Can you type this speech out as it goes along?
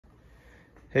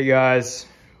Hey guys,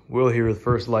 Will here with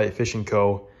First Light Fishing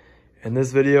Co. In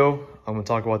this video, I'm gonna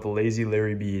talk about the Lazy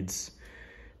Larry beads.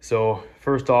 So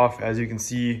first off, as you can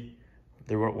see,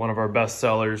 they're one of our best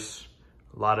sellers.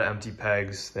 A lot of empty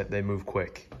pegs that they move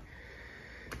quick.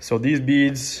 So these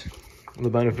beads, the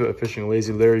benefit of fishing a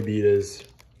Lazy Larry bead is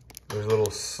there's a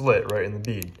little slit right in the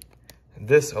bead. And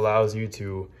this allows you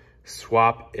to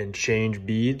swap and change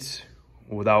beads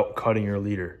without cutting your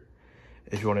leader.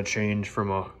 If you want to change from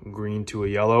a green to a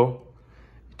yellow,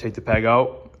 you take the peg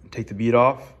out, take the bead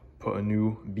off, put a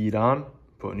new bead on,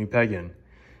 put a new peg in.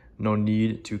 No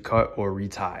need to cut or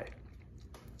retie.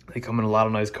 They come in a lot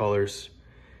of nice colors,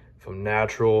 from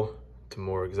natural to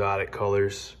more exotic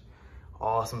colors.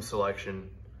 Awesome selection.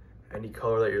 Any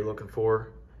color that you're looking for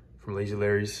from Lazy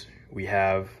Larry's, we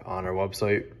have on our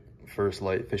website,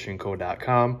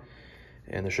 firstlightfishingco.com,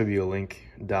 and there should be a link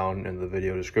down in the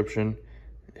video description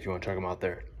if you want to check them out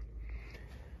there.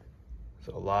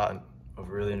 So a lot of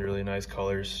really nice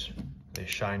colors. They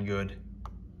shine good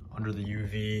under the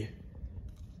UV,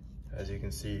 as you can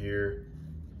see here.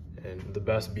 And the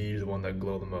best bead is the one that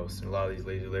glow the most. And a lot of these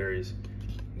Lazy Larry's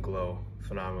glow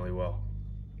phenomenally well.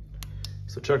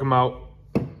 So check them out,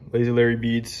 Lazy Larry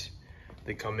beads.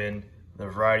 They come in the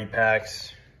variety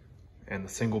packs and the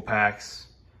single packs,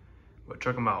 but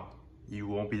check them out. You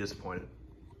won't be disappointed.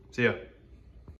 See ya.